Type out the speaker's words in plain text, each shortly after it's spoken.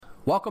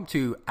Welcome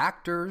to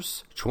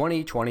Actors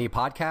 2020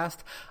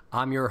 podcast.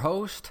 I'm your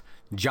host,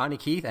 Johnny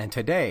Keith, and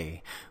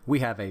today we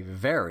have a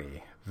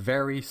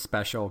very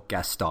special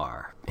guest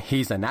star.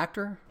 He's an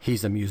actor,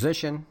 he's a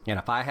musician, and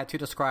if I had to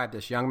describe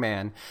this young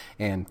man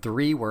in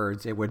 3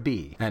 words, it would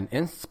be an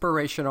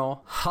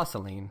inspirational,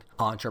 hustling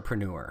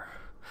entrepreneur.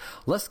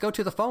 Let's go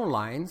to the phone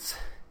lines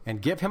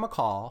and give him a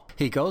call.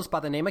 He goes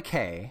by the name of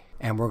Kay,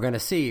 and we're going to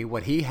see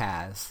what he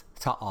has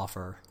to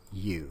offer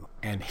you.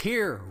 And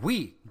here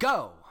we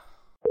go.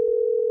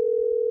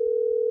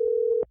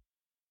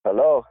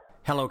 Hello.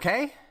 Hello,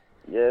 Kay?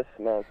 Yes,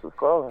 man. Who's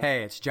calling?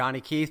 Hey, it's Johnny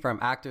Keith from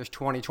Actors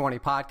 2020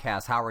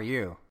 podcast. How are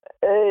you?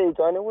 Hey,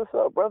 Johnny. What's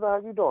up, brother? How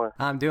you doing?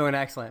 I'm doing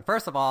excellent.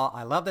 First of all,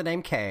 I love the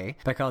name Kay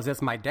because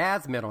it's my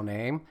dad's middle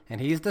name,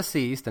 and he's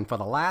deceased. And for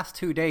the last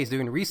 2 days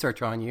doing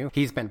research on you,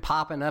 he's been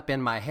popping up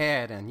in my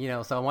head.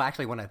 And, so I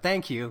actually want to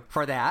thank you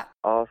for that.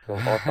 Awesome.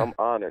 I'm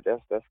honored.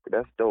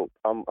 That's dope.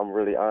 I'm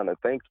really honored.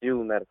 Thank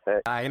you, matter of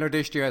fact. I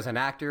introduced you as an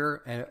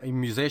actor, a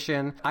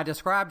musician. I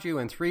described you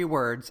in 3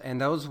 words, and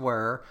those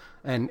were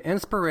an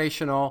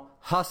inspirational,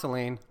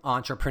 hustling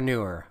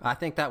entrepreneur. I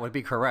think that would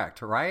be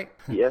correct, right?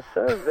 Yes,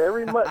 sir.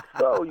 Very much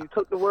so. You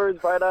took the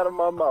words right out of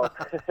my mouth.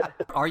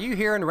 Are you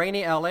here in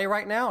rainy LA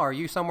right now, or are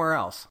you somewhere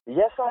else?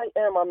 Yes, I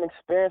am. I'm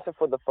experiencing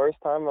for the first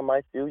time in my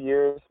 3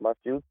 years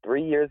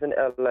in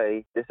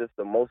LA. This is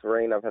the most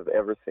rain I've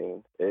ever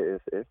seen.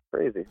 It's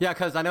crazy. Yeah,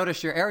 because I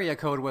noticed your area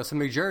code was from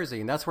New Jersey,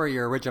 and that's where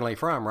you're originally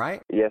from,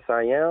 right? Yes,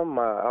 I am.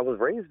 I was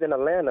raised in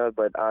Atlanta,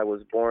 but I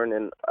was born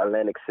in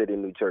Atlantic City,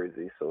 New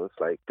Jersey. So it's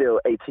like still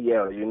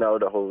ATL,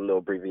 the whole little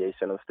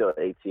abbreviation. I'm still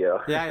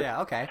ATL.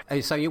 Yeah,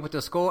 okay. So you went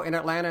to school in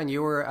Atlanta, and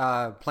you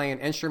were playing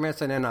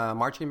instruments and in a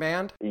marching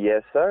band?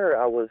 Yes, sir.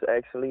 I was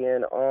actually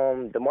in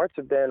the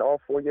marching band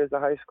all 4 years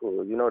of high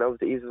school. That was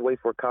the easiest way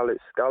for a college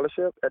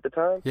scholarship at the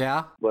time.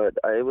 Yeah. But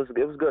it was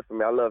good for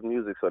me. I love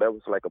music, so that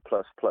was like a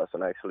plus,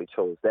 and I actually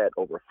chose that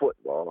over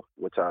football,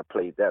 which I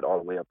played that all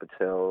the way up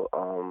until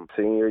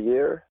senior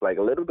year, like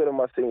a little bit of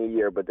my senior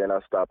year, but then I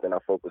stopped and I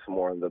focused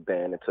more on the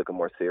band and took it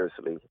more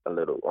seriously a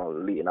little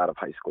leading out of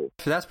high school.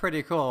 So that's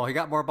pretty cool. You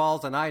got more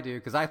balls than I do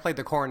because I played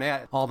the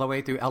cornet all the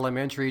way through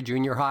elementary,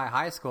 junior high,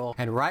 high school,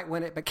 and right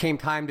when it became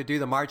time to do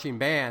the marching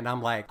band,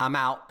 I'm like, I'm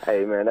out.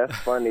 Hey, man, that's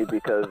funny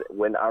because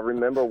when I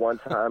remember one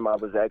time I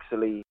was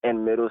actually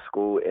in middle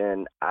school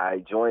and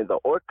I joined the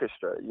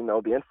orchestra,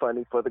 being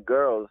funny for the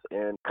girls,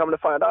 and come to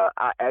find out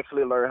I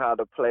actually learned how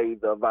to play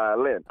the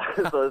violin.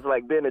 So it's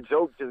like being a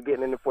joke just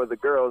getting in it for the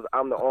girls.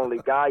 I'm the only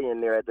guy in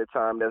there at the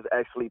time that's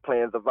actually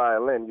playing the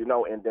violin,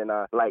 and then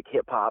I like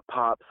hip-hop,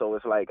 pop, so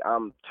it's like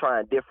I'm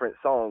trying different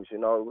songs, It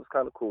was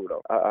kind of cool,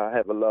 though. I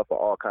have a love for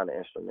all kind of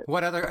instruments.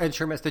 What other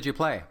instruments did you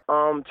play?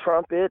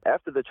 Trumpet.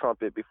 After the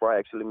trumpet, before I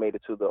actually made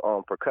it to the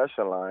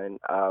percussion line,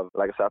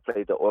 like I said, I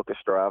played the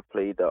orchestra, I've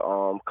played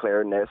the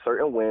clarinet,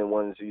 certain wind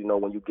ones,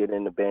 when you get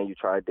in the band, you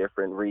try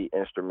different reed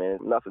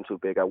instruments. Nothing too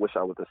big. I wish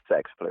I was a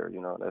sax player,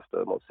 that's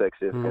the most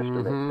sexiest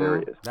instrument there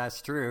is.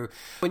 That's true.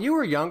 When you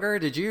were younger,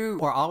 did you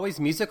were always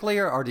musically,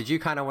 or did you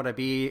kind of want to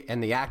be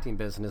in the acting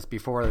business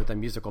before the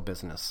musical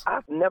business?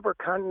 I've never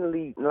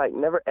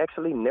never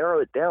actually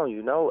narrowed it down,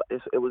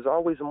 It was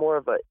always more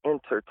of an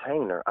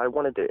entertainer. I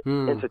wanted to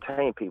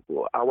entertain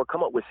people. I would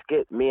come up with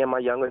skits, me and my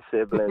younger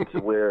siblings,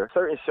 where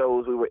certain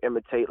shows we would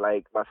imitate.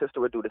 Like, my sister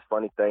would do this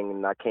funny thing,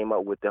 and I came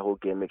up with the whole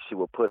gimmick. She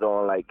would put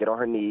on, get on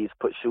her knees,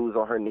 put shoes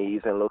on her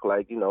knees, and look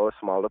like, a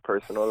smaller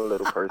person or a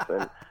little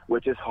person,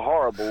 which is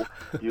horrible,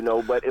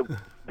 but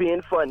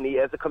being funny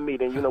as a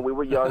comedian, we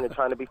were young and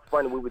trying to be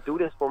funny. We would do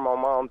this for my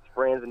mom's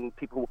friends and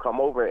people who come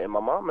over, and my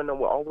mom and them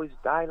would always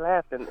die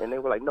laughing, and they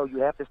were like, no, you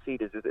have to see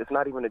this. It's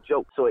not even a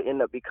joke. So it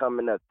ended up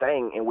becoming a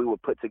thing, and we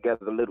would put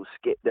together a little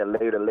skit that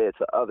later led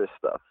to other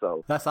stuff.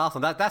 So that's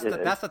awesome.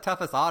 That's the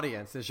toughest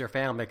audience is your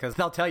family, because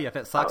they'll tell you if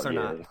it sucks or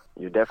not.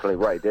 You're definitely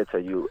right. They'll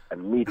tell you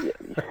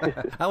immediately.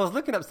 I was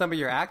looking up some of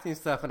your acting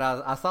stuff, and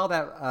I saw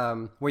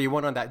that where you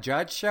went on that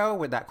judge show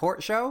with that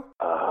court show.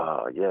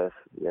 Oh, yes,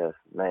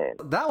 man.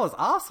 That was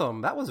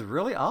awesome. That was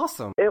really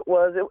awesome. It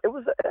was. It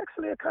was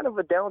actually a kind of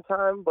a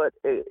downtime, but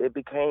it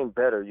became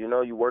better.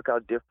 You work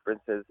out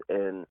differences,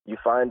 and you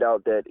find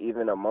out that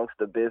even amongst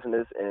the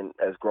business and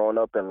as growing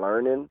up and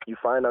learning, you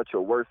find out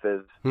your worth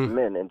as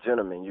men and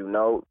gentlemen.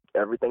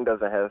 Everything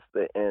doesn't have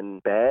to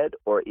end bad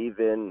or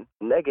even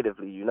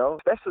negatively,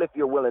 especially if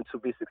you're willing to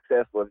be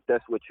successful if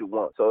that's what you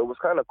want. So it was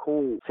kind of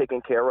cool taking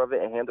care of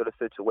it and handle the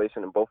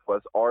situation, and both of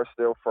us are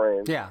still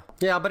friends. Yeah,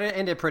 but it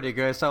ended pretty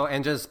good. So,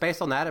 and just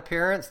based on that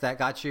appearance, that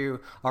got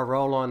you a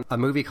role on a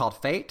movie called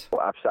Fate?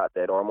 Well, I've shot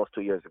that almost 2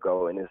 years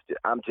ago, and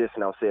I'm just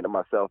now saying to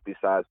myself,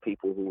 besides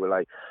people who were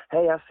like,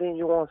 hey, I've seen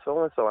you on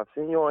so-and-so, I've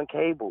seen you on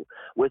cable,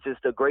 which is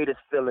the greatest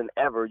feeling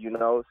ever,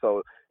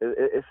 so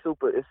it's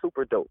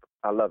super dope.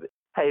 I love it.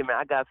 Hey, man,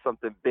 I got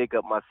something big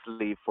up my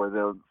sleeve for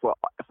them,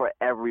 for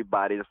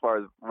everybody as far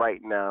as right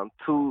now.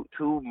 Two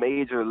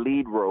major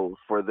lead roles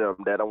for them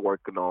that I'm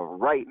working on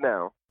right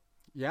now.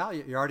 Yeah,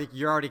 you're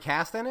already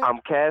cast in it? I'm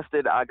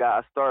casted. I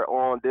start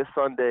on this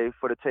Sunday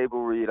for the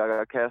table read. I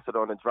got casted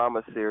on a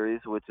drama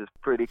series, which is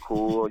pretty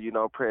cool. You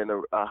know, playing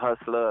a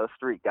hustler, a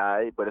street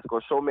guy, but it's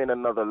gonna show me in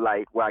another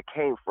light where I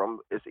came from.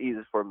 It's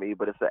easy for me,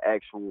 but it's an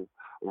actual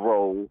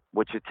role,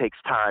 which it takes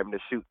time to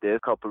shoot this, a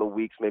couple of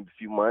weeks, maybe a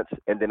few months.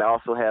 And then I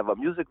also have a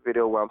music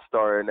video where I'm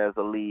starring as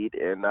a lead,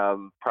 and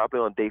I'm probably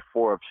on day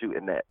 4 of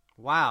shooting that.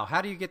 Wow.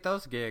 How do you get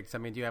those gigs? I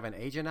mean, do you have an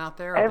agent out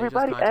there? Or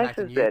Everybody asks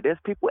that. There's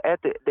people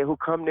there who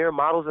come there,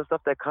 models and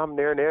stuff that come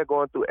there, and they're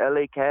going through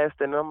LA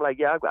casting. And I'm like,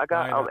 yeah, I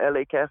got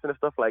LA casting and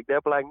stuff like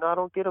that. But like, no, I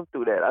don't get them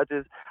through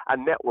that. I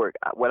network.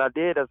 What I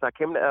did is I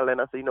came to LA and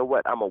I said, you know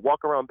what? I'm going to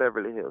walk around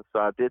Beverly Hills. So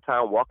I did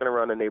time walking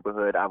around the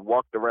neighborhood. I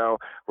walked around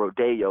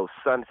Rodeo,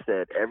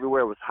 Sunset,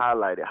 everywhere was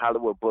highlighted,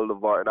 Hollywood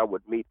Boulevard, and I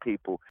would meet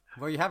people.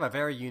 Well, you have a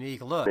very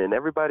unique look. And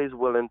everybody's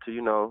willing to,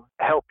 you know,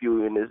 help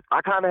you in this. I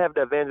kind of have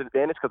the advantage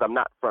because I'm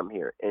not from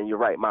here. And you're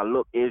right, my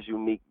look is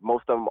unique.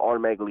 Most of them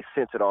automatically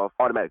sense it off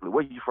automatically.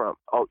 Where you from?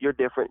 Oh, you're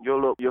different.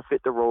 Your look, you'll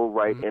fit the role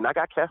right. Mm-hmm. And I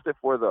got casted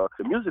for the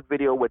music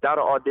video without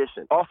an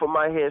audition. Off of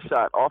my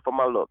headshot, off of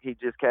my look. He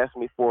just cast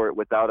me for it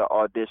without an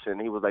audition.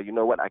 He was like, you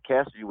know what? I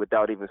casted you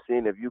without even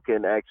seeing if you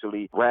can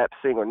actually rap,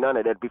 sing, or none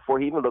of that before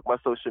he even looked my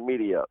social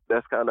media up.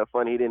 That's kind of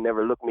funny. He didn't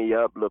ever look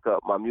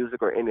up my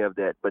music or any of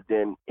that. But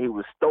then he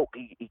was stoked.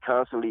 He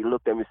constantly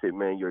looked at me and said,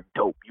 man, you're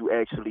dope. You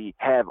actually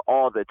have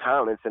all the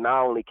talents, and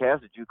I only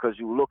casted you because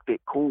you looked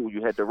it cool.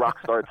 You had the rock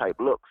star type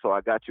look, so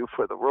I got you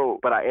for the role.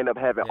 But I end up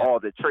having all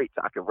the traits.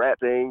 I can rap,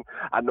 sing.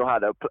 I know how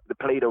to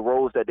play the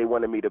roles that they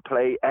wanted me to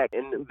play, act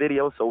in the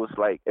video. So it's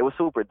like, it was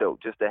super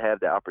dope just to have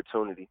the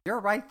opportunity. You're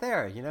right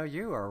there. You know,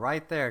 you are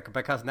right there,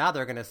 because now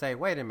they're going to say,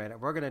 wait a minute,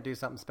 we're going to do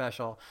something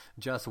special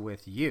just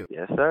with you.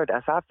 Yes, sir.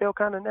 That's how I feel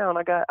kind of now. And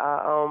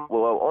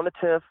on the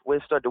 10th, we'll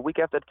start the week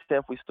after the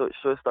 10th, we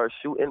should start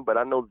shooting, but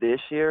I know this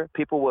year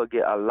people will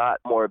get a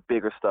lot more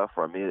bigger stuff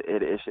from me.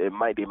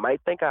 They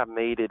might think I've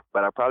made it,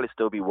 but I'll probably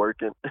still be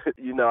working.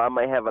 You know, I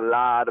might have a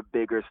lot of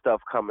bigger stuff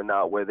coming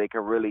out where they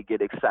can really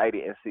get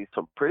excited and see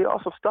some pretty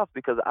awesome stuff,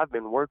 because I've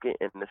been working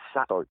and the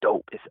shots are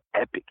dope. It's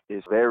epic.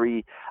 It's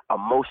very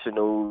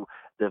emotional.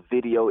 The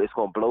video is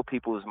going to blow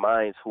people's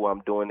minds who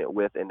I'm doing it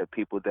with and the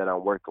people that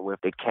I'm working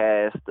with. The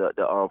cast, the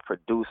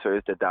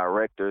producers, the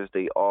directors,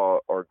 they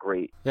all are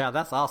great. Yeah,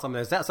 that's awesome.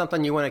 Is that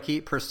something you want to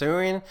keep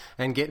pursuing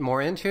and get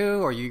more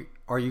into, or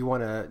you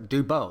want to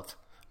do both,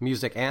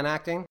 music and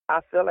acting? I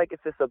feel like if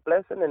it's a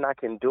blessing and I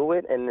can do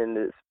it and then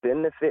it's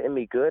benefiting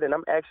me good, and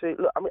I'm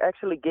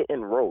actually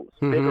getting roles,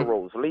 bigger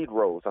roles, lead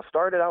roles. I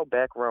started out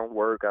background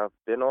work. I've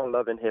been on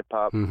Love and Hip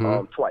Hop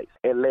twice.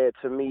 It led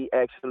to me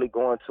actually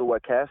going to a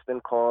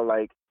casting call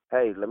like,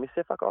 hey, let me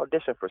see if I can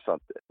audition for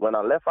something. When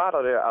I left out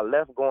of there, I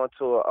left going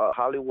to a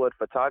Hollywood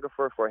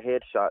photographer for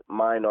headshot.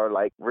 Mine are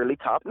like really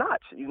top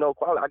notch, you know,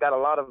 quality. I got a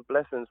lot of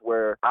blessings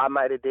where I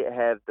might have didn't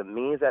have the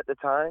means at the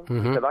time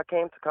because I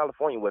came to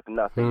California with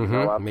nothing. You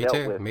know, I've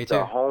dealt with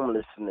the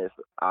homelessness.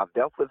 I've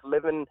dealt with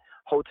living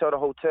hotel to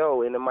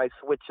hotel, and it might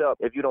switch up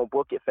if you don't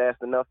book it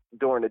fast enough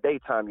during the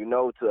daytime, you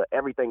know, to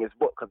everything is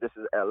booked because this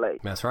is LA.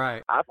 That's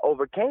right. I've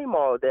overcame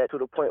all that to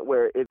the point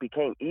where it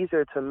became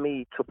easier to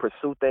me to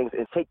pursue things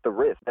and take the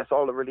risk. That's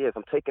all it really is.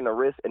 I'm taking a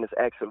risk, and it's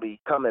actually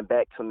coming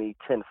back to me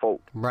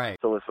tenfold. Right.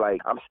 So it's like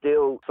I'm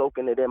still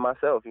soaking it in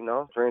myself, you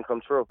know, dream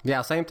come true.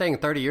 Yeah, same thing.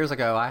 30 years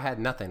ago, I had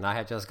nothing. I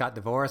had just got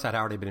divorced. I'd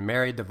already been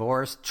married,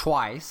 divorced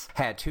twice,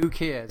 had 2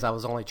 kids. I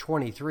was only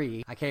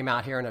 23. I came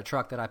out here in a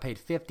truck that I paid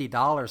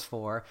 $50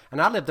 for,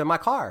 and I lived in my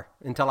car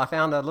until I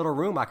found a little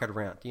room I could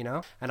rent, you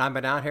know, and I've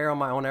been out here on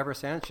my own ever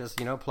since, just,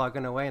 you know,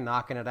 plugging away and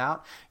knocking it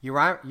out. You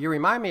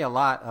remind me a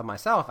lot of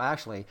myself,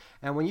 actually.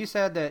 And when you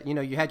said that, you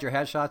know, you had your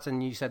headshots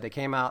and you said they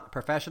came out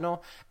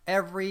professional,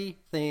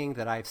 everything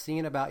that I've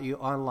seen about you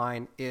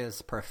online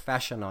is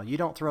professional. You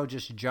don't throw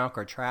just junk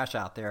or trash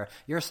out there.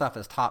 Your stuff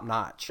is top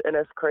notch. And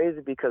that's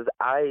crazy because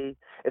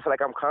it's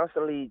like I'm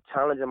constantly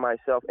challenging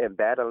myself and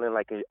battling,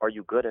 like, are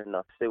you good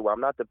enough? Say, well,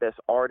 I'm not the best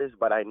artist,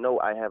 but I know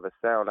I have a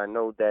sound. I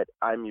know that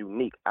I'm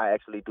unique. I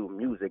actually do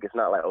music. It's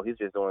not like, oh, he's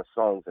just doing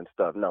songs and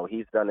stuff. No,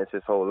 he's done this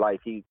his whole life.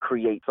 He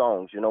creates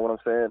songs. You know what I'm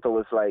saying? So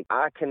it's like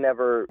I can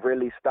never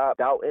really stop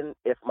doubting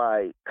if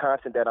my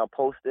content that I'm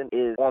posting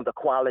is on the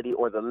quality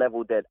or the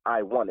level that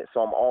I want it.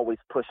 So I'm always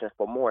pushing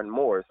for more and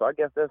more. So I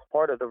guess that's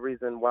part of the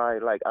reason why,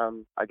 like,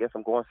 I'm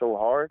going so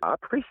hard. I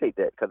appreciate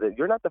that because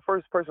you're not the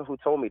first person who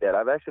told me that.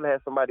 I've actually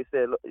had somebody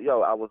say,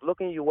 yo, I was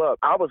looking you up.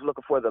 I was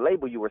looking for the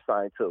label you were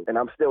signed to, and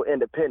I'm still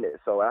independent.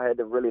 So I had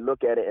to really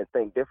look at it and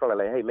think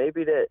differently. Like, hey,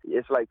 maybe that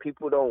it's like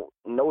people don't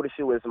notice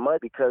you as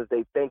much because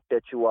they think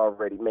that you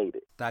already made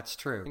it. That's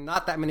true.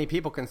 Not that many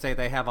people can say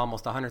they have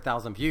almost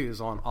 100,000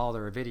 views on all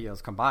their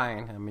videos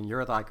combined. I mean,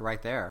 you're like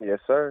right there. Yes,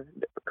 sir.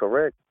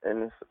 Correct.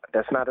 And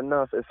that's not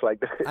enough. It's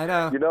like, I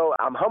know. You know,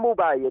 I'm humbled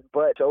by it,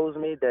 but it shows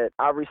me that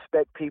I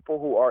respect people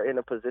who are in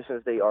the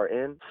positions they are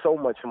in so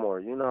much more,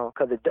 you know,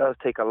 because it does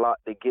take a lot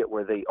to get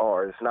where they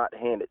are. It's not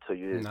handed to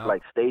you. It's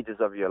like stages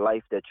of your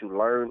life that you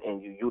learn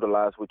and you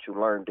utilize what you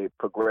learn to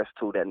progress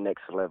to that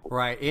next level.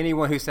 Right.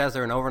 Anyone who says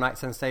they're an overnight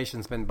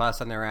sensation's been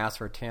busting their ass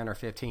for 10 or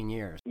 15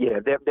 years. Yeah,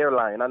 they're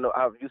lying. I know.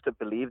 I used to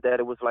believe that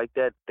it was like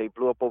that. They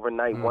blew up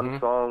overnight. One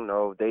song.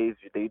 No, they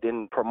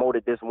didn't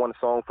promoted this one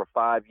song for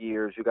 5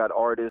 years. You got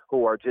artists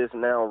who are just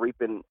now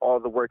reaping all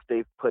the work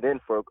they've put in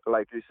for,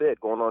 like you said,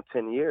 going on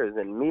 10 years.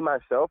 And me,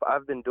 myself,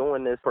 I've been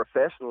doing this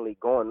professionally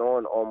going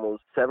on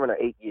almost 7 or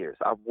 8 years.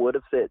 I would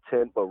have said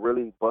 10, but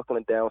really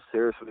buckling down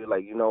seriously,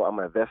 like, you know, I'm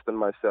going to invest in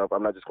myself.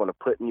 I'm not just going to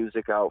put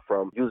music out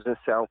from using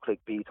SoundClick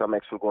beats. I'm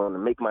actually going to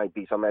make my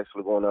beats. I'm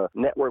actually going to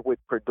network with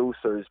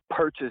producers,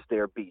 purchase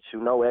their beats.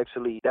 You know,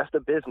 actually, that's the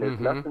business.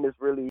 Nothing is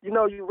really, you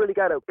know, you really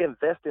got to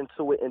invest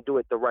into it and do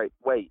it the right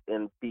way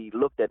and be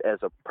looked at as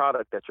a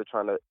product that you're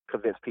trying to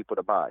convince people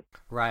to buy.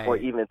 Right. Or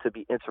even to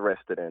be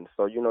interested in.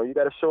 So, you know, you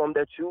got to show them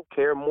that you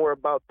care more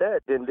about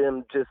that than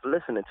them just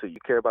listening to you. You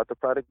care about the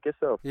product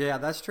yourself. Yeah,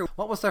 that's true.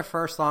 What was their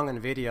first song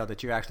and video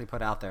that you actually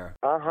put out there?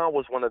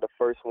 Was one of the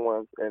first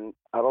ones, and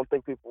I don't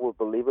think people would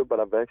believe it,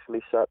 but I've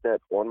actually shot that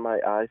on my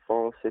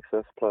iPhone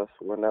 6S Plus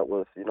when that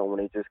was, you know,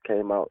 when it just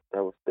came out. It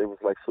was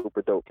like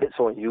super dope. It's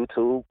on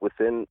YouTube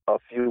within a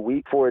few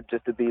weeks for it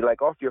just to be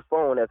like off your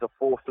phone as a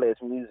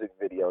full-fledged music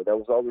video. That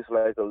was always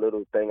like a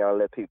little thing I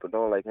let people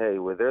know, like, hey,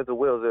 where there's a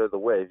will, there's a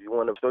way. If you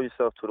want to show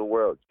yourself to the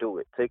world, do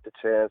it. Take the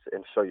chance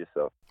and show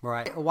yourself.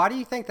 Right. Why do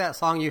you think that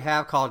song you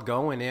have called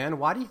Going In,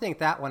 why do you think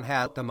that one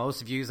had the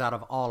most views out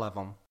of all of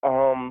them?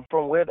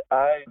 From what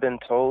I've been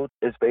told,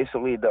 it's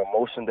basically the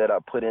emotion that I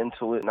put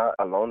into it, not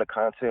alone the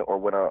content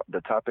or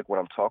the topic, what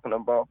I'm talking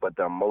about, but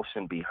the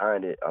emotion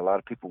behind it. A lot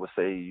of people would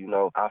say, you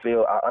know, I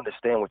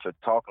understand what you're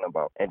talking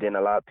about. And then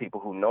a lot of people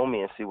who know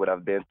me and see what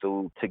I've been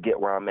through to get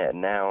where I'm at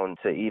now and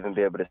to even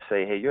be able to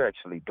say, hey, you're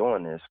actually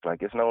doing this.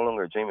 Like, it's no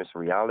longer a dream, it's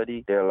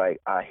reality. They're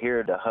like, I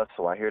hear the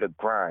hustle, I hear the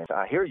grind,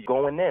 I hear you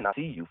going in, I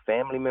see you.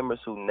 Family members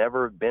who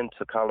never been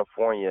to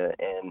California,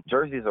 and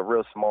Jersey is a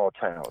real small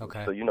town.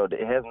 Okay. So, you know,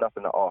 it has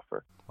nothing to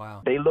offer.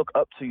 Wow. They look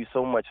up to you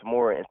so much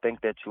more and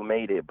think that you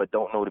made it, but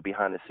don't know the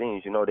behind the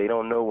scenes. You know, they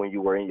don't know when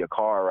you were in your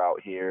car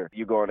out here,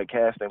 you're going to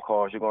casting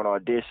calls, you're going to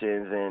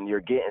auditions, and you're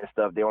getting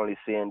stuff. They're only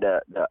seeing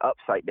the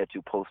upside that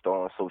you post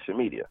on social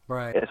media.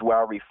 Right. It's where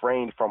I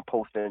refrained from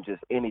posting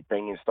just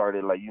anything and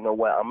started like, you know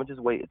what, I'm going to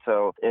just wait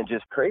until, and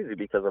just crazy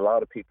because a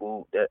lot of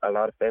people, a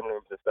lot of family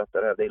members and stuff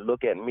they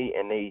look at me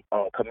and they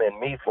commend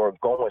me for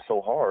going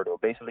so hard or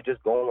basically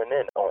just going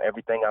in on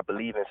everything I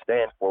believe and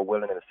stand for,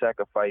 willing to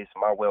sacrifice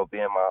my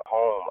well-being, my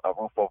home, a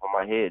roof over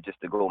my head just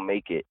to go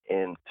make it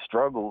and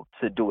struggle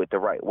to do it the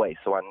right way.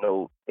 So I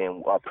know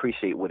and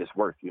appreciate what it's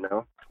worth, you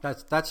know?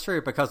 That's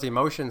true because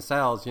emotion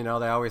sells. You know,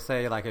 they always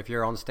say, like, if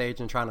you're on stage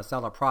and trying to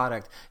sell a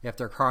product, if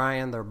they're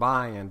crying, they're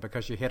buying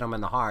because you hit them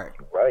in the heart.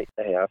 Right.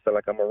 Hey, I feel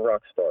like I'm a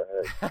rock star.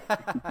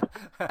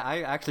 Hey.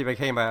 I actually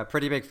became a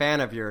pretty big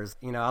fan of yours.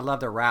 You know, I love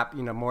the rap,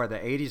 you know, more of the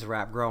 80s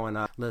rap growing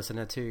up,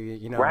 listening to you,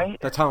 you know, right?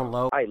 The tone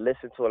low. I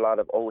listen to a lot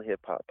of old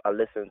hip-hop. I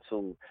listen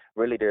to,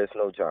 really, there's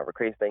no genre.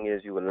 Crazy thing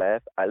is, you would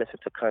laugh, I listen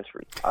to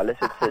country. I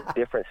listen to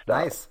different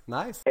styles.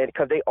 Nice. And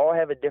because they all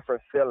have a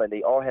different feeling.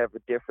 They all have a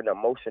different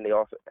emotion. They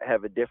also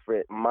have a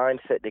different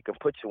mindset they can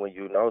put you in,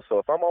 you know? So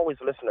if I'm always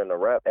listening to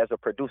rap as a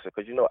producer,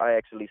 because, you know, I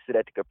actually sit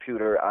at the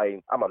computer.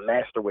 I'm a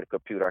master with a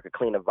computer. I could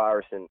clean a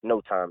virus in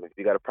no time. If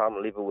you got a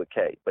problem, leave it with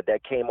K. But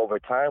that came over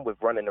time with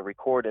running a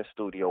recording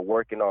studio,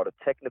 working all the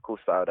technical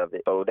side of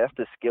it. So that's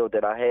the skill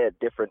that I had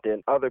different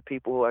than other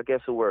people who I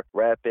guess who were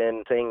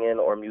rapping, singing,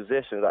 or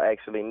musicians. I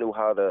actually knew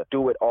how to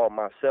do it all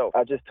myself.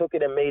 I just took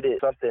it and made it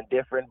something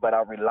different, but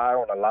I rely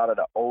on a lot of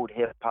the old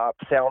hip-hop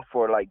sound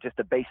for, like, just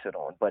to base it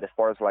on. But as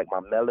far as, like, my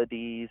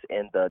melodies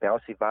and the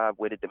bouncy vibe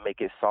with it to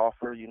make it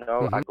softer, you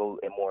know, I go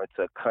in more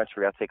into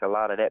country. I take a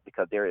lot of that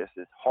because there is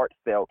this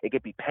heartfelt, it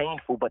could be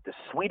painful, but the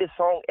sweetest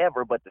song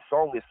ever, but the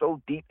song is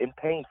so deep and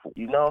painful,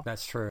 you know?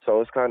 That's true.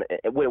 So it's kind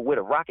of with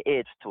a rock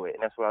edge to it,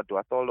 and that's what I do.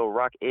 I throw a little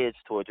rock edge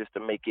to it just to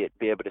make it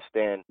be able to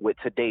stand with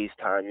today's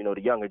time, you know,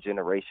 the younger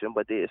generation,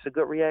 but it's a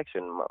good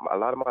reaction. A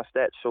lot of my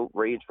stats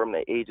range from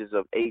the ages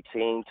of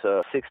 18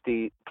 to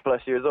 60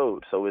 plus years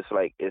old, so it's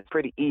like, it's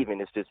pretty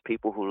even. It's just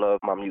people who love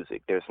my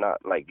music. There's not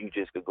like you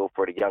just could go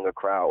for the younger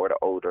crowd or the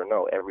older.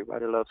 No,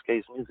 everybody loves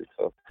K's music,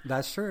 so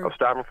that's true. I'm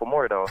striving for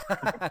more, though.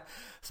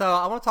 So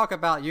I want to talk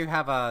about, you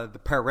have the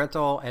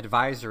parental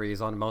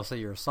advisories on most of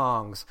your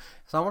songs.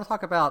 So I want to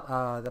talk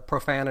about the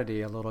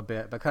profanity a little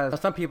bit, because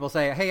some people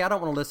say, hey, I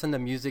don't want to listen to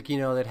music, you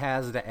know, that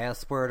has the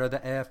S word or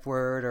the F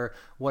word or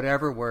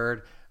whatever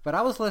word. but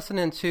I was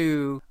listening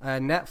to a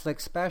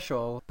Netflix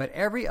special, but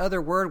every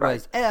other word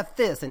was F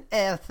this and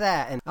F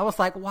that. And I was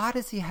like, why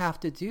does he have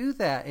to do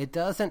that? It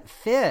doesn't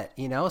fit,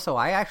 you know? So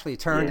I actually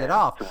turned it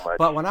off.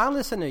 But when I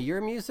listen to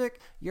your music,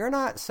 you're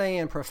not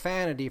saying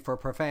profanity for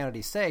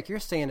profanity's sake. You're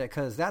saying it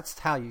because that's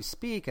how you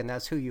speak and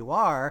that's who you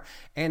are.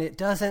 And it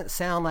doesn't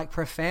sound like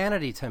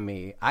profanity to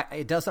me.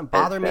 It doesn't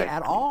bother me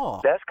at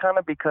all. That's kind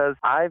of because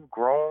I've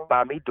grown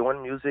by me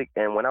doing music,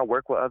 and when I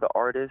work with other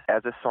artists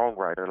as a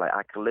songwriter, like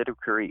I can literally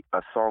create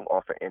a song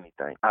off of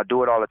anything. I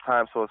do it all the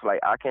time, so it's like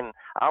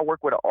I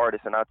work with an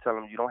artist and I tell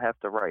them, you don't have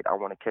to write. I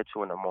want to catch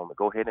you in a moment.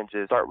 Go ahead and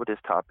just start with this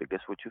topic. This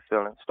is what you're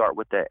feeling. Start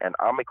with that, and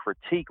I'm a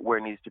critique where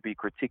it needs to be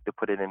critiqued to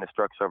put it in the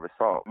structure of a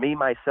song. Me,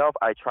 myself,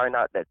 I try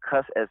not to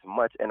cuss as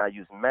much, and I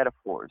use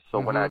metaphors. So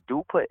when I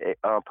do put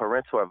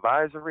parental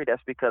advisory,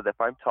 that's because if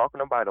I'm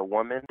talking about a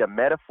woman, the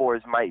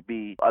metaphors might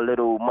be a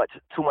little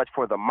too much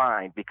for the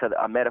mind, because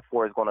a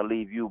metaphor is going to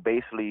leave you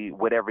basically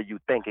whatever you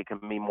think. It can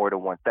mean more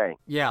than one thing.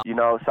 Yeah. You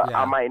know, so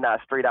I might not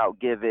straight out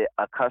give it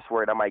a cuss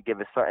word. I might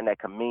give it something that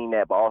can mean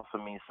that, but also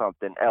mean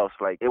something else.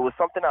 Like, it was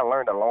something I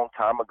learned a long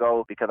time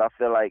ago, because I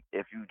feel like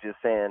if you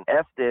just saying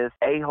F this,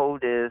 A-hole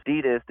this,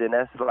 D this, then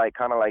that's like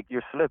kind of like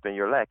you're slipping,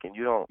 you're lacking.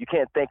 You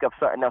can't think of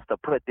something else to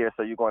put there,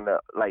 so you're going to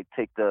like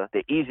take the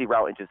easy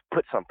route and just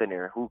put something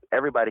there.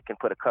 Everybody can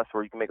put a cuss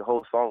word. You can make a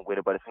whole song with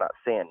it, but it's not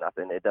saying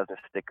nothing. It doesn't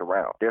stick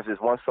around. There's this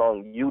one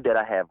song, You, that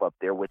I have up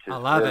there, which is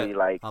really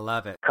like I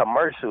love it.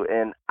 Commercial,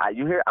 and I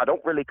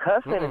don't really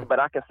cuss in it, but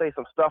I can say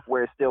some stuff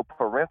where it's still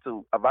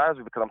parental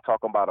advisory, because I'm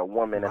talking about a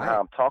woman and how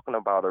I'm talking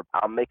about her.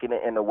 I'm making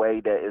it in a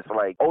way that is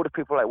like older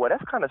people are like, well,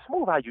 that's kind of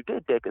smooth how you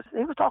did that, because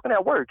he was talking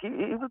at work. He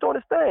was doing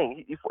his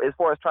thing. As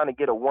far as trying to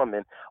get a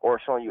woman or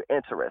showing you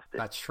interested,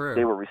 that's true.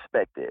 They will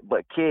respect it.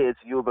 But kids,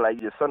 you'll be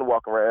like, your son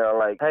walking around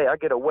like, hey, I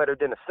get a wetter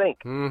than a sink.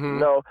 You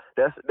know,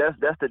 that's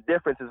the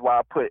difference. Is why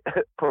I put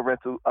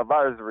parental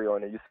advisory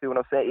on it. You see what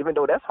I'm saying? Even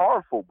though that's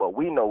harmful, but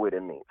we know what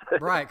it means.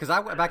 Right, because I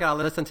went back and I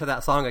listened to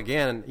that song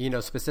again, you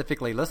know,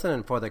 specifically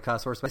listening for the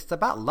cuss words. But it's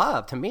about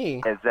love to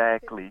me.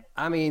 Exactly.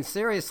 I mean,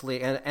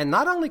 seriously. And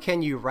not only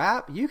can you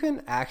rap, you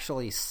can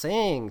actually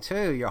sing,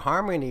 too. Your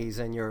harmonies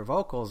and your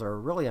vocals are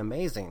really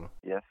amazing.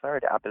 Yes, sir.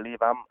 I believe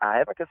I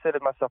haven't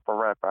considered myself a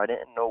rapper. I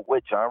didn't know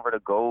what genre to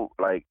go,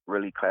 like,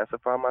 really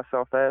classify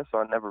myself as, so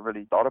I never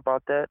really thought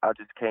about that. I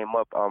just came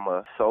up, I'm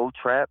a soul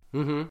trap,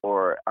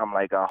 or I'm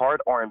like a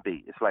hard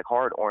R&B. It's like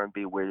hard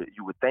R&B where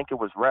you would think it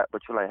was rap,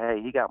 but you're like,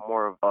 hey, he got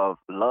more of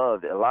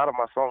love. A lot of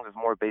my songs is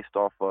more based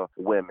off of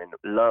women,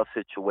 love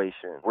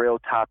situations, real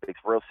topics,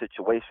 real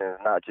situations,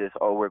 not just,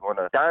 we're going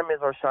to,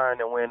 diamonds are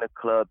shining, we're in the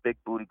club, big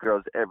booty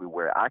girls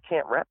everywhere. I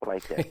can't rap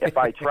like that. If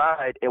I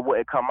tried, it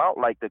wouldn't come out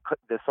like the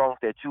songs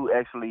that you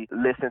actually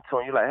listen to,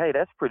 and you're like, hey,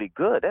 that's pretty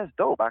good. That's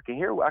dope. I can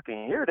hear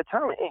the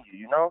talent in you,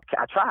 you know?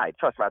 I tried.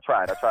 Trust me, I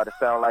tried. I tried to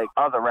sound like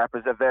other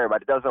rappers of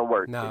everybody. It doesn't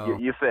work. No.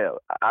 You fail.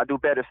 I do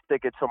better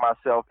sticking to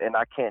myself, and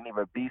I can't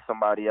even be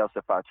somebody else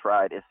if I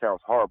tried. It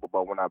sounds horrible,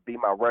 but when I be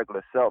my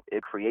regular self,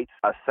 it creates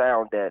a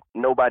sound that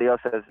nobody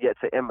else has yet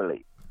to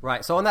emulate.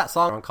 Right. So in that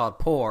song called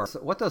Poor,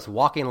 what does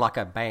walking like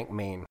a bank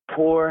mean?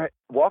 Poor,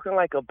 walking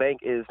like a bank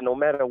is no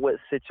matter what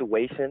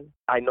situation,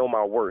 I know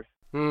my worth.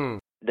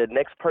 The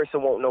next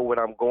person won't know what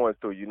I'm going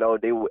through. You know,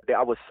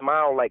 I would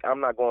smile like I'm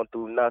not going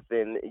through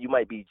nothing. You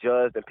might be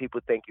judged and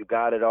people think you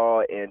got it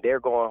all, and they're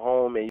going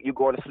home and you're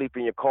going to sleep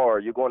in your car.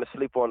 You're going to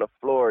sleep on the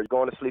floor. You're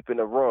going to sleep in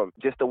the room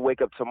just to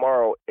wake up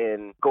tomorrow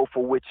and go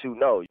for what you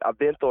know. I've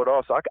been through it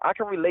all, so I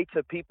can relate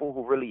to people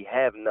who really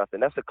have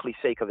nothing. That's a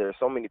cliche because there's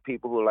so many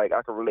people who like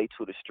I can relate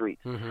to the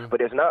streets. But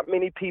there's not too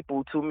many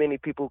people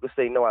who can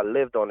say, no, I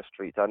lived on the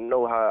streets. I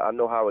know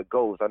how it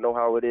goes. I know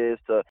how it is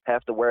to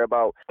have to worry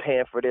about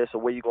paying for this or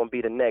where you're going to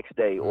be the next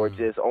day, or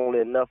just only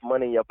enough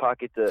money in your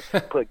pocket to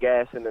put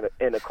gas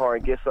in the car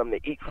and get something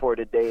to eat for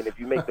the day. And if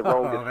you make the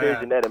wrong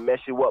decision, that'll mess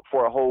you up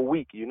for a whole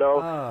week, you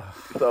know?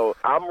 So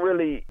I'm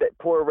really, that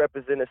Poor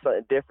representing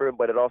something different,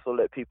 but it also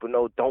let people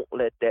know, don't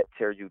let that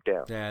tear you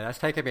down. Yeah, that's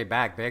taking me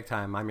back big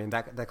time. I mean,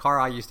 the car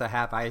I used to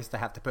have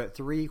to put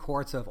 3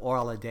 quarts of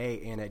oil a day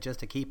in it just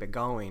to keep it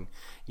going,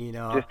 you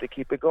know? Just to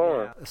keep it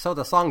going. Yeah. So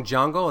the song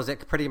Jungle, is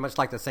it pretty much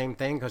like the same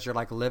thing because you're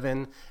like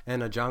living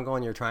in a jungle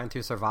and you're trying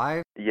to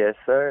survive? Yes,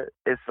 sir.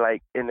 It's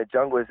like in the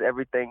jungle, it's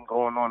everything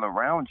going on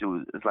around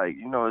you. It's like,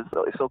 you know,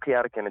 it's so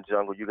chaotic in the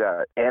jungle. You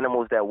got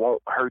animals that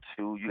won't hurt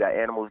you. You got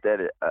animals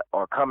that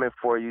are coming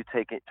for you,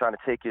 trying to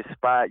take your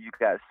spot. You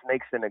got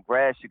snakes in the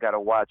grass you got to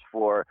watch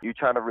for. You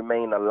trying to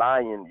remain a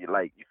lion. You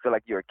feel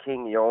like you're a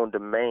king in your own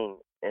domain.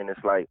 And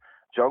it's like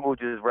jungle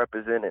just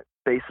represented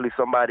basically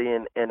somebody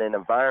in an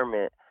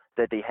environment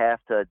that they have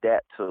to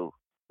adapt to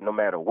no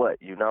matter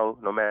what, you know,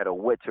 no matter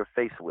what you're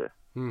faced with.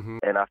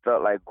 And I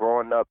felt like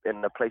growing up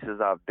in the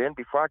places I've been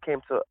before I came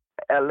to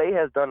LA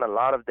has done a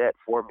lot of that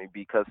for me,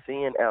 because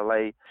seeing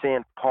LA,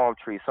 seeing palm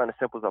trees, something as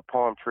simple as a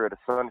palm tree or the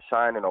sun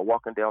shining or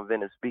walking down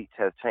Venice Beach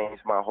has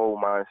changed my whole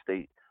mind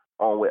state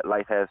on what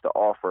life has to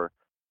offer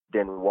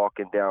than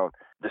walking down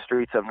the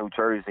streets of New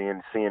Jersey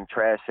and seeing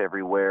trash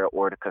everywhere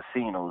or the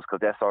casinos, because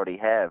that's all they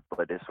have.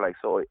 But it's like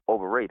so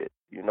overrated.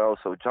 you know?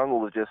 So jungle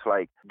was just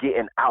like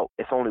getting out.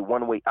 It's only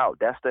one way out.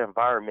 That's the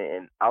environment.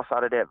 And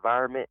outside of that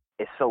environment,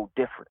 it's so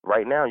different.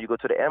 Right now, you go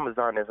to the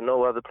Amazon, there's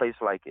no other place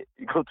like it.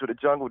 You go to the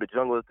jungle is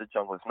the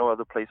jungle. There's no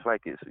other place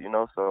like it, you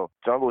know? So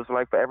jungle is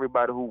like for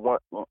everybody who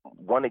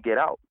want to get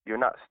out. You're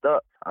not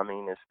stuck. I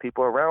mean, there's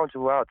people around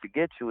you out to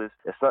get you. It's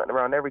something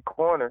around every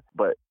corner,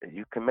 but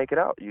you can make it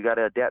out. You got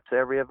to adapt to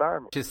every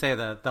environment. You say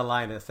the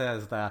line that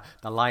says the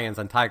lions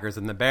and tigers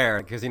and the bear,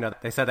 because, you know,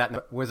 they said that in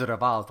Wizard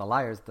of Oz, the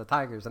lions, the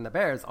tigers, and the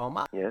bears. Oh,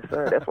 my. Yes,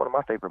 sir. That's one of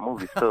my favorite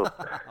movies, too.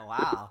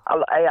 Wow.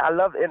 I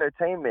love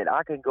entertainment.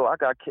 I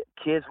got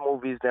kids'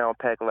 movies down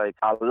packed. Like,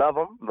 I love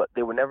them, but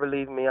they will never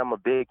leave me. I'm a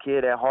big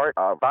kid at heart.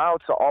 I vow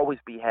to always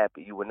be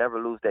happy. You will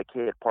never lose that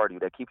kid part of you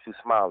that keeps you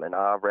smiling.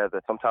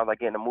 Sometimes I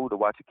get in the mood to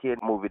watch a kid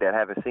movie that I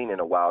haven't seen in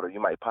a while, or you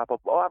might pop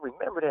up, oh, I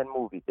remember that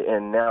movie.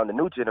 And now the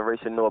new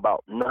generation know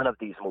about none of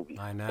these movies.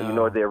 I know. And, you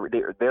know, they're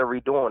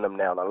redoing them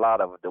now. And a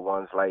lot of the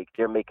ones, like,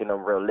 they're making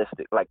them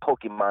realistic. Like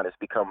Pokemon is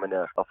becoming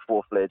a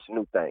full-fledged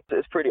new thing. So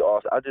it's pretty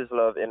awesome. I just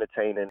love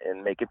entertaining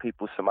and making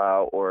people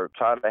smile or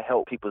trying to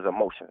help people's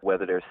emotions,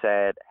 whether they're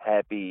sad,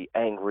 happy,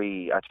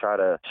 angry. I try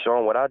to show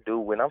them what I do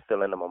when I'm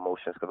feeling them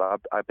emotions, because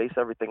I base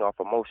everything off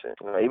emotion.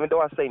 You know, even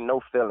though I say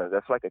no feelings,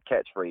 that's like a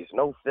catchphrase.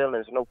 No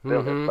feelings, no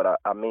feelings. Mm-hmm. But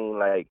I mean,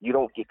 like, you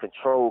don't get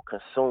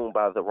consumed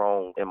by the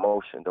wrong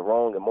emotion. The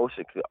wrong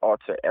emotion could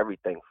alter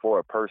everything for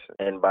a person.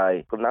 And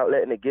by not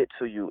letting it get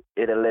to you,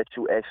 it'll let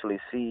you actually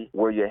see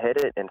where you're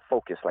headed and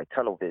focus, like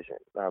tunnel vision.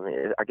 I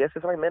mean, I guess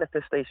it's like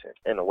manifestation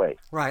in a way.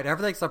 Right.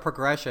 Everything's a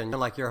progression,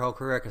 like your whole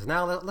career. Because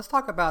now let's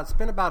talk about, it's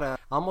been about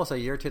almost a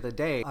year to the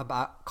day,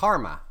 about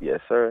Karma. Yes,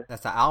 sir.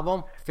 That's an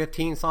album,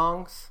 15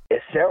 songs.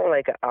 It sounds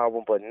like an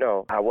album, but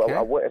no, I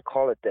wouldn't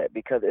call it that,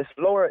 because it's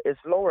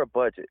lower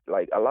budget.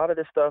 Like, a lot of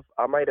this stuff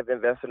I might have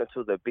invested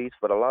into the beats,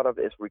 but a lot of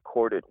it's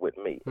recorded with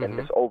me. Mm-hmm. And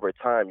it's over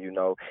time, you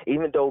know.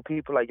 Even though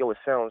people are like, yo, it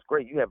sounds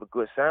great, you have a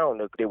good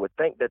sound, they would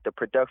think that the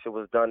production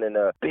was done in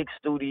a big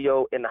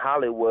studio in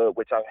Hollywood,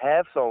 which I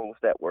have songs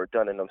that were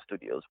done in them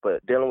studios.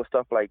 But dealing with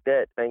stuff like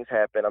that, things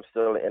happen. I'm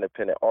still an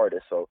independent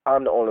artist, so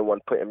I'm the only one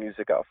putting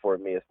music out for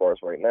me as far as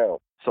right now.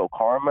 So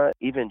Karma,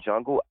 even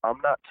Jungle, I'm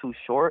not too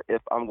sure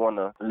if I'm going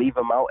to leave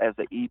them out as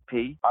an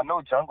EP. I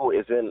know Jungle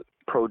is in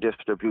pro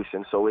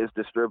distribution, so it's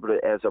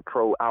distributed as a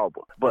pro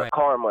album. But right.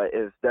 Karma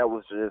that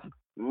was just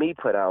me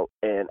put out,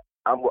 and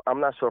I'm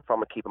not sure if I'm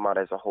going to keep them out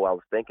as a whole. I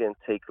was thinking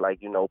take,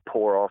 like, you know,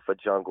 pour off a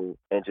Jungle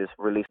and just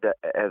release that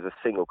as a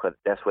single, because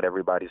that's what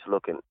everybody's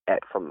looking at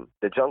from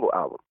the Jungle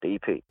album, the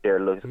EP. They're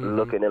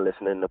looking and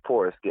listening to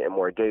Pour. It's getting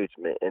more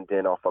engagement. And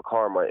then off of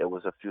Karma, it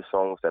was a few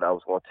songs that I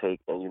was going to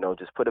take and, you know,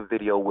 just put a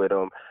video with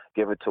them,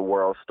 give it to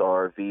World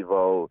Star,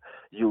 Vivo,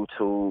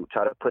 YouTube,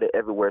 try to put it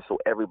everywhere so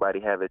everybody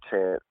have a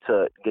chance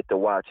to get to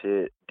watch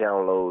it,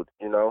 download,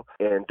 you know,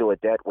 and do it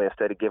that way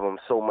instead of giving them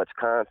so much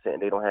content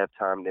they don't have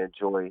time to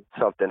enjoy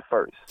something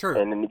first. True.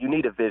 And then you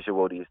need a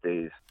visual these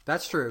days.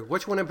 That's true.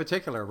 Which one in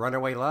particular?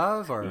 Runaway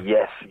Love? Or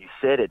Yes, you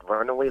said it.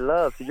 Runaway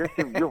Love. So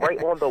you're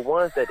right on the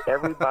ones that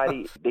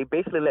everybody, they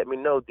basically let me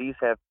know these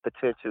have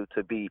potential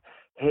to be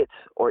hits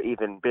or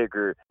even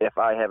bigger if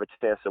I have a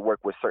chance to work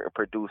with certain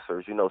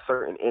producers, you know,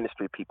 certain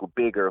industry people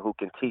bigger who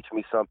can teach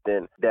me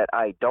something that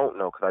I don't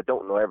know, because I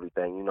don't know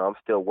everything. You know, I'm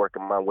still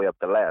working my way up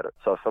the ladder.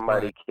 So if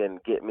somebody can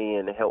get me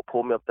in and help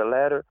pull me up the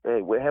ladder,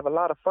 hey, we'll have a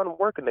lot of fun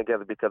working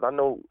together, because I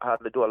know how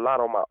to do a lot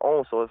on my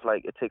own. So it's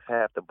like it takes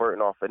half the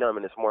burden off of them,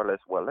 and it's more or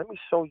less, well, let me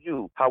show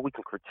you how we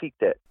can critique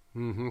that.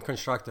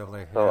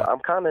 Constructively. So yeah. I'm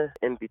kind of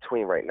in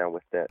between right now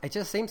with that. It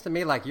just seems to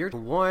me like you're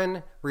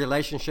one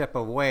relationship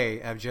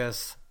away of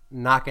just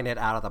knocking it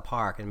out of the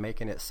park and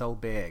making it so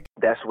big.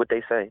 That's what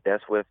they say.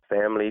 That's with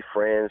family,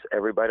 friends,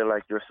 everybody,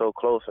 like, you're so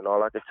close. And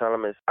all I can tell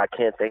them is I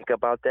can't think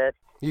about that.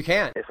 You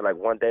can't. It's like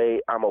one day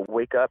I'm going to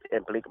wake up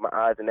and blink my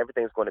eyes and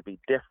everything's going to be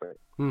different.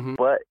 Mm-hmm.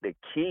 But the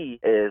key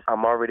is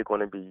I'm already going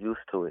to be used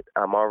to it.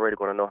 I'm already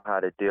going to know how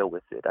to deal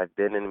with it. I've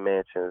been in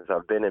mansions.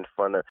 I've been in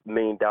front of $1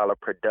 million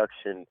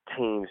production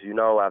teams. You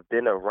know, I've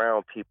been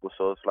around people.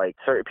 So it's like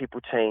certain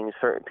people change.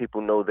 Certain people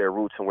know their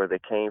roots and where they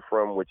came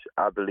from, which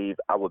I believe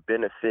I would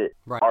benefit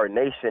our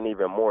nation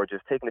even more,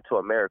 just taking it to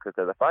America.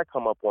 Because if I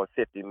come up on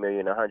 $50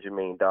 million, $100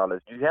 million,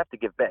 you have to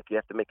give back. You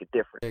have to make a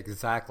difference.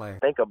 Exactly.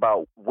 Think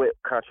about what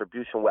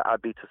contribution would I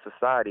be to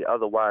society.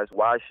 Otherwise,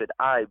 why should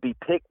I be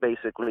picked,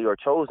 basically, or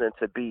chosen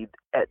to be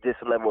at this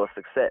level of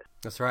success?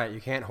 That's right. You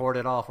can't hoard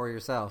it all for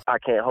yourself. I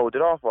can't hold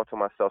it off onto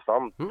myself. So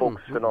I'm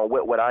focusing on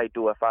what I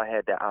do if I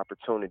had that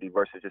opportunity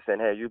versus just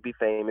saying, hey, you be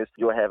famous,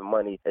 you'll have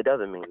money. It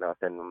doesn't mean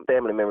nothing.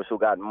 Family members who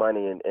got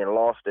money and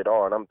lost it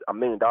all, and $1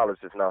 million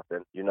is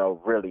nothing, you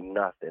know, really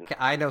nothing.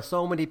 I know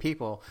so many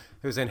people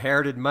who's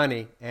inherited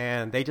money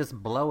and they just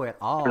blow it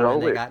all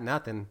and they got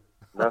nothing.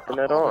 Nothing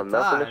at all.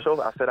 Nothing to show.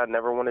 I said I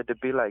never wanted to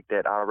be like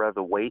that. I'd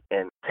rather wait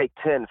and take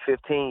 10,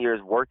 15 years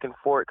working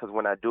for it, because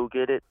when I do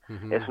get it,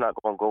 it's not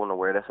going to go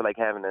nowhere. That's like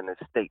having an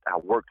estate. I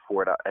worked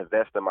for it. I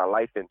invested my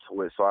life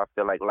into it. So I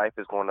feel like life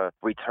is going to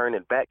return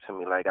it back to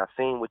me. Like, I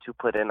seen what you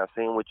put in. I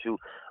seen what you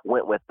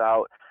went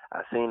without.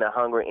 I seen the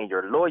hunger and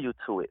you're loyal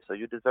to it, so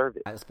you deserve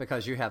it. It's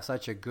because you have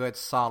such a good,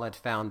 solid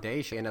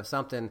foundation. And if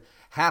something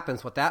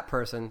happens with that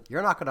person,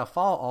 you're not going to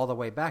fall all the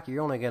way back.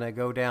 You're only going to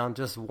go down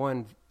just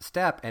one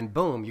step, and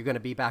boom, you're going to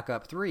be back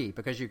up 3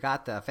 because you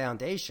got the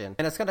foundation.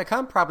 And it's going to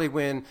come probably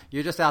when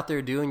you're just out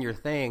there doing your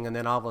thing, and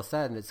then all of a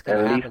sudden it's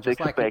going to happen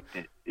just like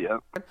it. Yep.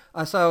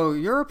 So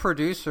you're a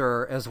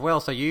producer as well.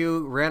 So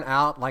you rent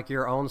out like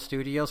your own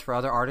studios for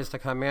other artists to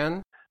come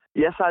in?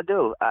 Yes, I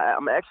do.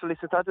 I'm actually,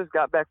 since I just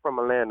got back from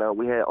Atlanta,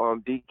 we had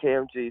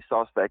DKMG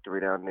Sauce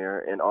Factory down there,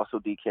 and also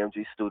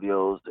DKMG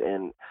Studios,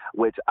 in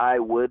which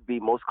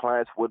most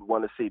clients would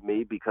want to see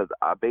me because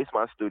I base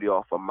my studio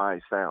off of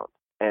my sound.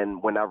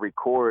 And when I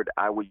record,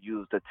 I would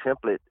use the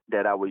template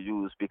that I would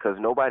use because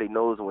nobody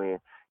knows when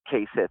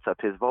K sets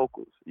up his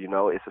vocals. You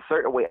know, it's a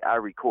certain way I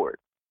record.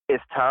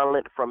 It's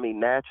talent from me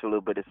naturally,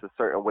 but it's a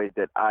certain way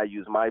that I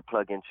use my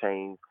plug-in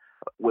change,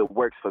 what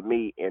works for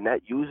me, and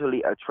that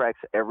usually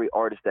attracts every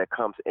artist that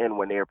comes in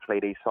when they play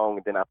their song,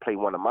 and then I play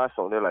one of my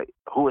songs. They're like,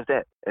 who is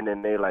that? And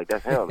then they're like,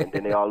 that's him. And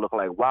then they all look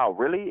like, wow,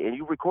 really? And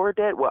you record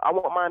that? Well, I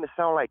want mine to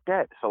sound like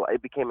that. So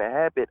it became a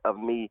habit of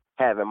me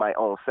having my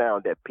own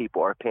sound that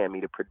people are paying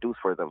me to produce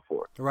for them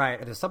for. Right.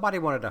 And if somebody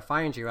wanted to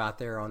find you out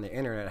there on the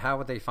internet, how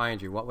would they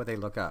find you? What would they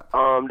look up?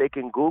 They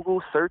can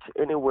Google, search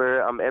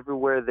anywhere. I'm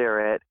everywhere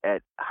there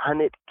at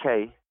Hunned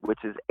K, which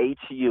is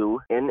HUNNED.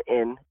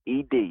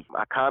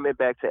 I comment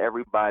back to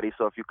everybody.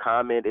 So if you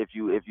comment, if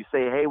you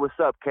say, hey, what's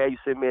up, K, you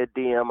send me a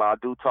DM, I'll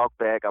do talk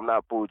back. I'm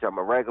not bougie. I'm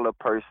a regular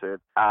person.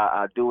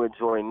 I do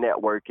enjoy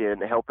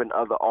networking, helping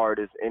other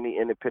artists, any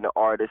independent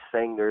artists,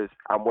 singers.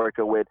 I'm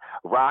working with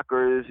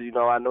rockers. You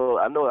know, I know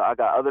I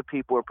got other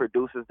people and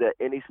producers that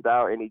any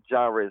style, any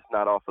genre is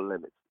not off the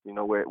limits. You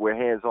know, we're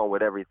hands-on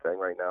with everything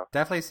right now.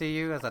 Definitely see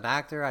you as an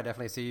actor. I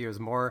definitely see you as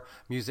more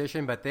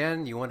musician. But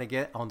then you want to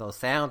get on those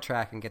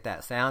soundtrack and get that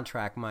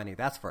soundtrack money.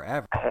 That's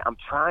forever. Hey, I'm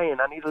trying.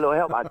 I need a little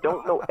help. I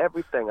don't know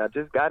everything. I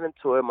just got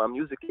into it. My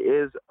music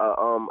is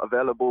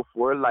available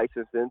for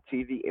licensing,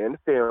 TV and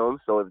film.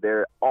 So if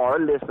there are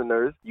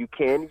listeners, you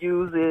can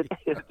use it.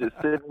 Just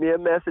send me a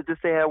message to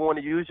say I want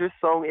to use your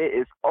song. It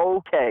is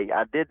okay.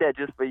 I did that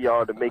just for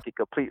y'all to make it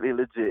completely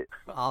legit.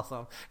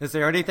 Awesome. Is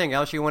there anything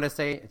else you want to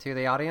say to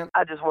the audience?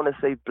 I just want to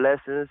say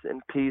blessings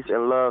and peace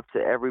and love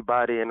to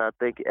everybody, and I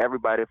thank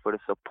everybody for the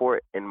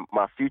support and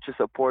my future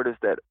supporters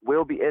that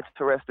will be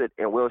interested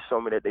and will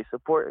show me that they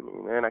support me,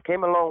 man. I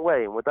came a long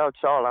way, and without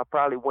y'all, I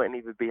probably wouldn't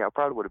even be. I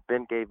probably would have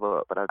been gave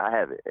up, but I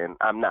haven't, and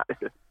I'm not.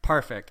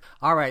 Perfect.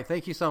 All right.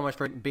 Thank you so much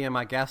for being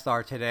my guest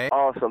star today.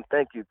 Awesome.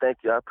 Thank you. I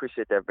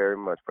appreciate that very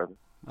much, brother.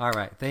 All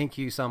right. Thank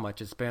you so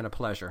much. It's been a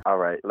pleasure. All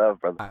right.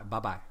 Love, brother. All right,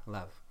 bye-bye.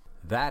 Love.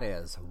 That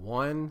is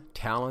one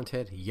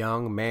talented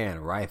young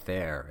man right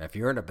there. If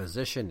you're in a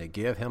position to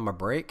give him a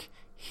break,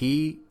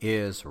 he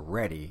is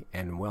ready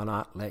and will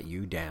not let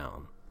you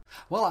down.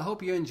 Well, I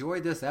hope you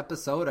enjoyed this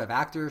episode of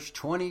Actors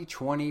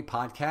 2020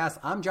 Podcast.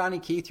 I'm Johnny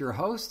Keith, your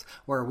host,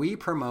 where we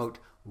promote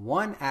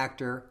one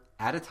actor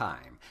at a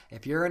time.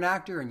 If you're an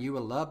actor and you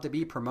would love to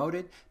be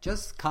promoted,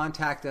 just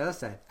contact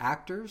us at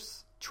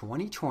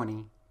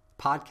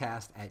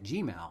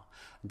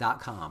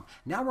actors2020podcast@gmail.com.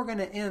 Now we're going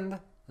to end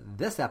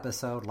this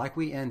episode, like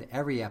we end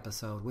every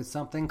episode, with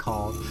something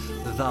called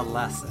The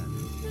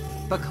Lesson.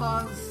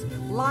 Because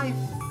life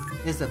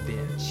is a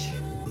bitch.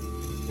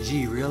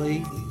 Gee,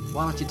 really?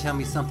 Why don't you tell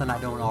me something I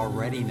don't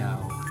already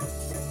know?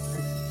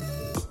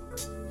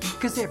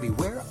 Cause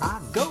everywhere I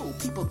go,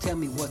 people tell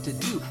me what to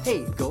do.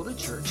 Hey, go to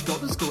church, go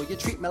to school, you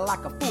treat me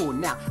like a fool.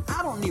 Now,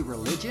 I don't need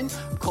religion,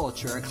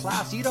 culture, or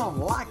class. You don't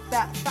like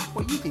that fact?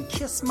 Well, you can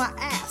kiss my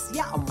ass.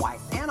 Yeah, I'm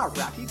white and I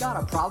rap. You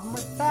got a problem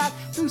with that?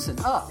 Loosen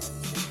up.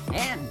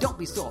 And don't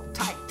be so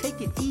uptight,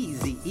 take it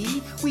easy,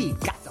 E. We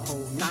got the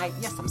whole night,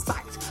 yes, I'm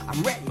psyched.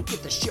 I'm ready to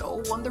get the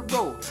show on the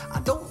road.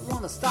 I don't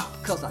want to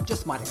stop, cause I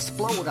just might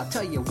explode. I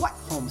tell you what,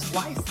 home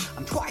slice,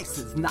 I'm twice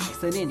as nice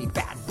than any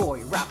bad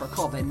boy rapper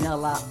called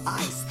Vanilla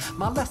Ice.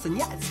 My lesson,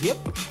 yeah, it's hip.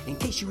 In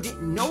case you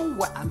didn't know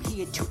what I'm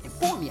here to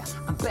inform ya,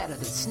 I'm better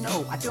than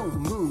snow. I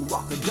don't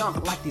moonwalk or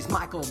dunk like these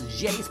Michael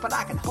J's, but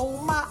I can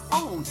hold my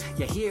own.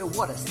 You hear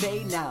what I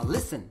say? Now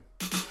listen,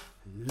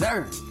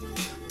 learn.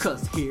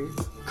 Cause here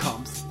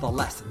comes the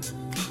lesson.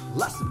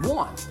 Lesson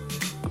 1.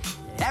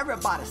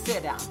 Everybody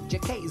sit down.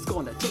 JK is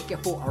gonna take you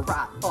for a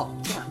ride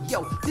uptown.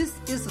 Yo, this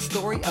is the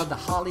story of the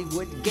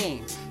Hollywood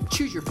game.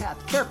 Choose your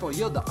path careful,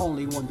 you're the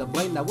only one to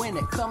blame. Now when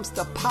it comes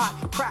to pot,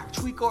 crack,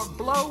 tweak, or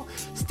blow,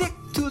 stick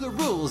to the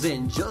rules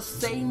and just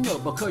say no.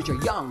 Because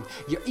you're young,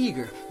 you're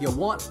eager, you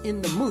want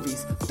in the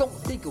movies. Don't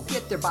think you'll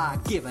get there by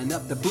giving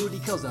up the booty.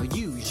 Cause they'll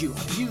use you,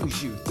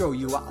 abuse you, throw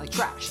you out like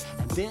trash.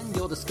 And then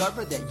you'll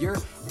discover that you're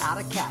out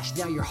of cash.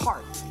 Now your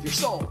heart, your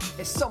soul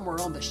is somewhere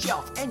on the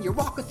shelf. And you're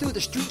walking through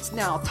the streets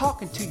now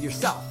talking to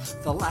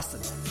yourself. The lesson.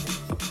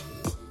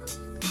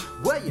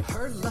 Well, you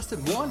heard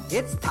lesson 1,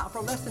 it's time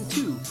for lesson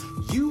 2.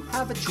 You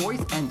have a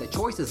choice, and the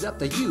choice is up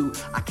to you.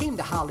 I came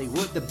to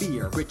Hollywood to be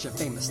a rich and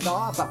famous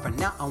star, but for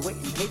now I'm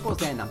waiting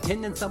tables and I'm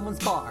tending someone's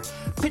bar.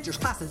 Pictures,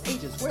 classes,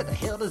 agents, where the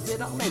hell does it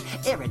all end?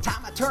 Every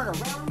time I turn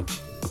around,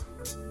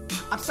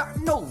 I'm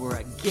starting over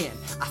again.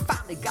 I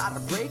finally got a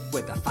break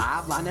with a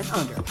 5 line and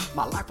under.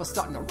 My life was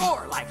starting to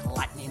roar like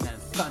lightning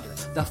and thunder.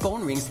 The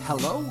phone rings,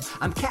 hello,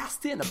 I'm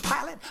cast in a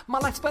pilot. My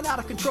life spun out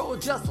of control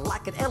just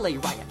like an LA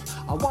riot.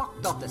 I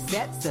walked off the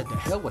set, said to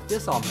hell with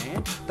this old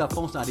man. The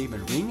phone's not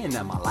even ringing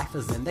and my life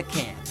is in the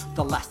can.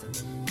 The lesson.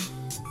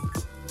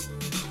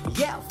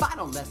 Yeah,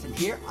 final lesson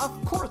here,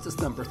 of course it's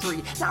number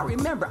 3. Now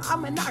remember,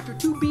 I'm an actor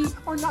to be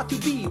or not to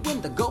be.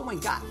 When the going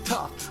got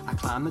tough, I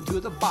climbed into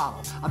the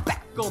bottle. I'm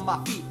back on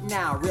my feet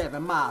now,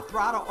 revving my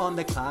throttle on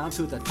the climb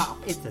to the top.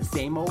 It's the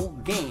same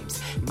old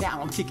games. Now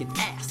I'm kicking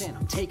ass and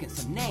I'm taking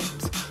some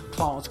names.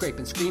 Clawing,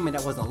 scraping, screaming,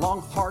 that was a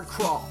long, hard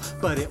crawl.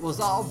 But it was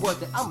all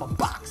worth it, I'm a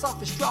box off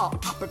the straw.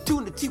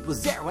 Opportunity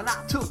was there when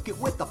I took it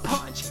with a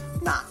punch.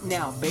 Not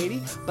now,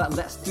 baby, but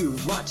let's do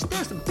lunch.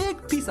 There's a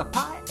big piece of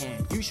pie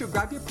and you should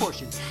grab your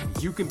portion.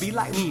 You can be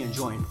like me,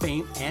 enjoying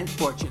fame and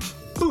fortune.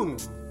 Boom!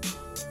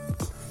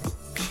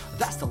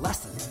 That's the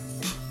lesson.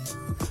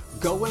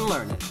 Go and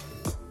learn it.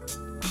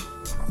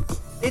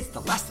 It's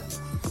the lesson.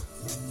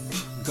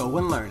 Go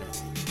and learn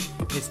it.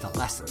 It's the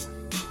lesson.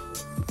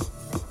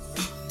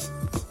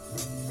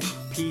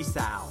 Peace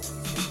out.